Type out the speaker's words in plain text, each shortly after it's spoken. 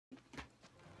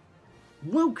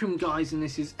Welcome guys, and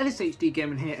this is LSHD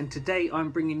Gaming here, and today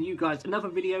I'm bringing you guys another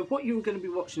video. What you're going to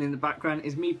be watching in the background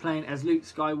is me playing as Luke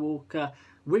Skywalker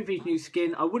with his new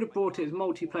skin. I would have brought it as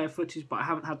multiplayer footage, but I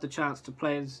haven't had the chance to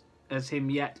play as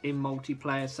him yet in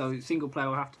multiplayer, so single player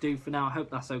will have to do for now. I hope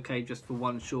that's okay just for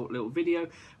one short little video.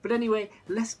 But anyway,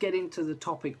 let's get into the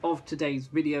topic of today's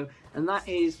video, and that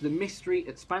is the mystery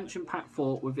expansion pack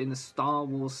 4 within the Star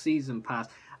Wars Season Pass.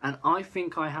 And I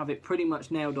think I have it pretty much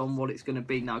nailed on what it's going to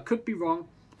be. Now, I could be wrong,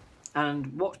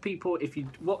 and if you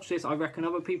watch this, I reckon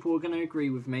other people are going to agree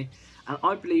with me, and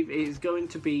I believe it is going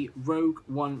to be Rogue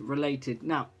One related.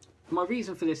 Now, my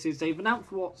reason for this is they've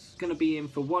announced what's going to be in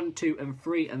for 1, 2 and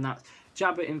 3, and that's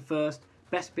Jabba in 1st,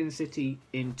 Bespin City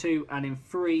in 2, and in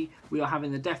 3 we are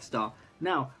having the Death Star.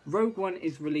 Now, Rogue One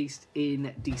is released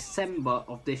in December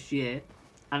of this year,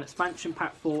 and expansion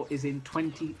pack 4 is in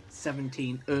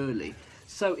 2017 early.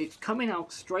 So it's coming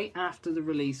out straight after the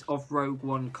release of Rogue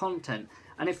One content.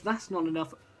 And if that's not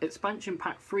enough, expansion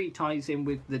pack 3 ties in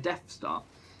with the Death Star.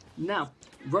 Now,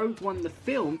 Rogue One the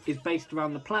film is based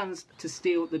around the plans to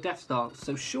steal the Death Star,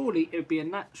 so surely it would be a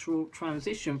natural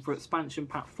transition for expansion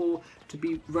pack 4 to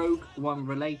be Rogue One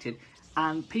related.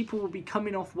 And people will be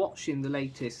coming off watching the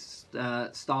latest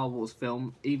Star Wars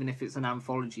film, even if it's an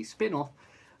anthology spin-off.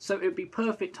 So it would be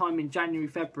perfect time in January,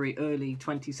 February, early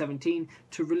 2017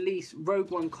 to release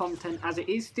Rogue One content, as it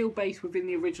is still based within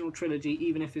the original trilogy,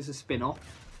 even if it's a spin-off.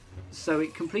 So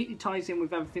it completely ties in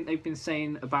with everything they've been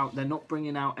saying about they're not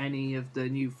bringing out any of the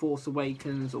new Force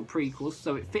Awakens or prequels,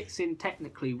 so it fits in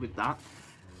technically with that.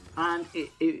 And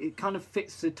it kind of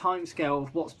fits the timescale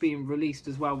of what's being released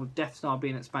as well, with Death Star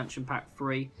being expansion pack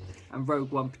 3 and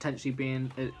Rogue One potentially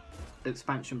being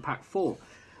expansion pack 4.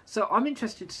 So I'm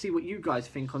interested to see what you guys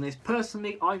think on this.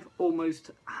 Personally, I've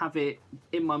almost have it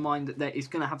in my mind that it's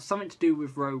going to have something to do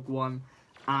with Rogue One.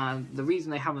 And the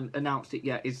reason they haven't announced it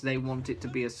yet is they want it to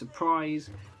be a surprise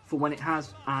for when it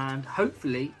has. And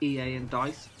hopefully, EA and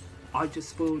DICE, I just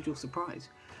spoiled your surprise.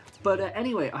 But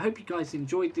anyway, I hope you guys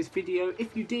enjoyed this video.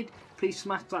 If you did, please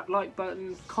smash that like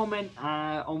button, comment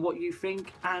on what you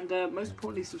think. And most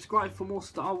importantly, subscribe for more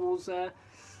Star Wars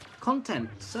content.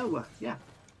 So, yeah.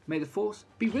 May the Force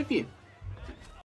be with you.